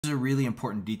This is a really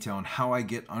important detail on how I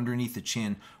get underneath the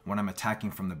chin when I'm attacking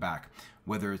from the back.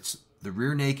 Whether it's the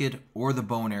rear naked or the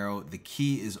bow and arrow, the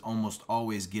key is almost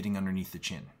always getting underneath the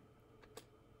chin.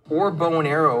 Or bow and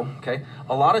arrow, okay?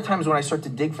 A lot of times when I start to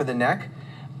dig for the neck,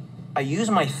 I use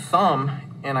my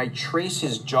thumb and I trace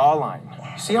his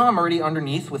jawline. See how I'm already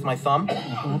underneath with my thumb?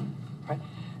 Right?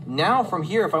 Now from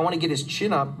here, if I want to get his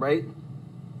chin up, right,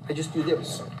 I just do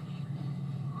this.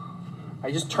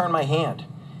 I just turn my hand.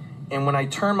 And when I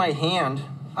turn my hand,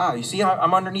 you see how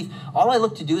I'm underneath? All I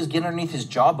look to do is get underneath his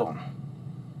jawbone.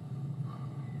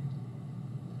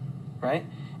 Right?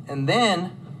 And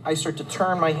then I start to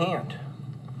turn my hand.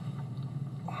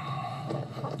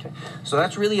 Okay. So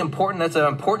that's really important. That's an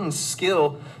important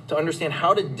skill to understand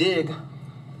how to dig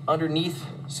underneath.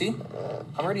 See?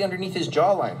 I'm already underneath his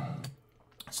jawline.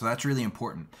 So that's really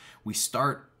important. We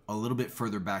start a little bit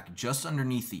further back, just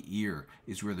underneath the ear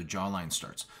is where the jawline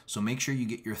starts. So make sure you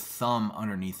get your thumb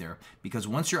underneath there, because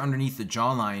once you're underneath the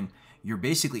jawline, you're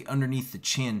basically underneath the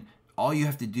chin. All you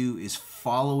have to do is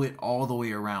follow it all the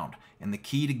way around. And the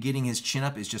key to getting his chin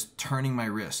up is just turning my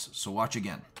wrist. So watch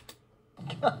again.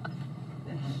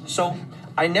 So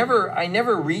I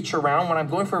never reach around when I'm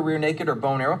going for a rear naked or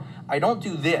bow and arrow. I don't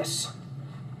do this.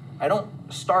 I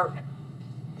don't start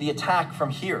the attack from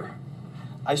here.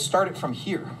 I start it from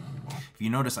here. If you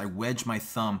notice, I wedge my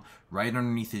thumb right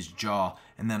underneath his jaw,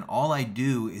 and then all I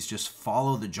do is just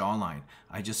follow the jawline.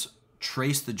 I just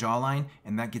trace the jawline,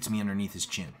 and that gets me underneath his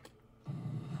chin.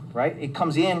 Right? It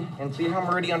comes in, and see how I'm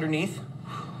already underneath?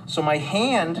 So my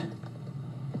hand,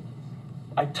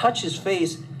 I touch his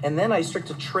face, and then I start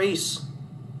to trace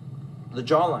the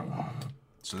jawline.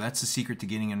 So that's the secret to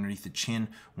getting underneath the chin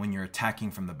when you're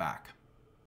attacking from the back.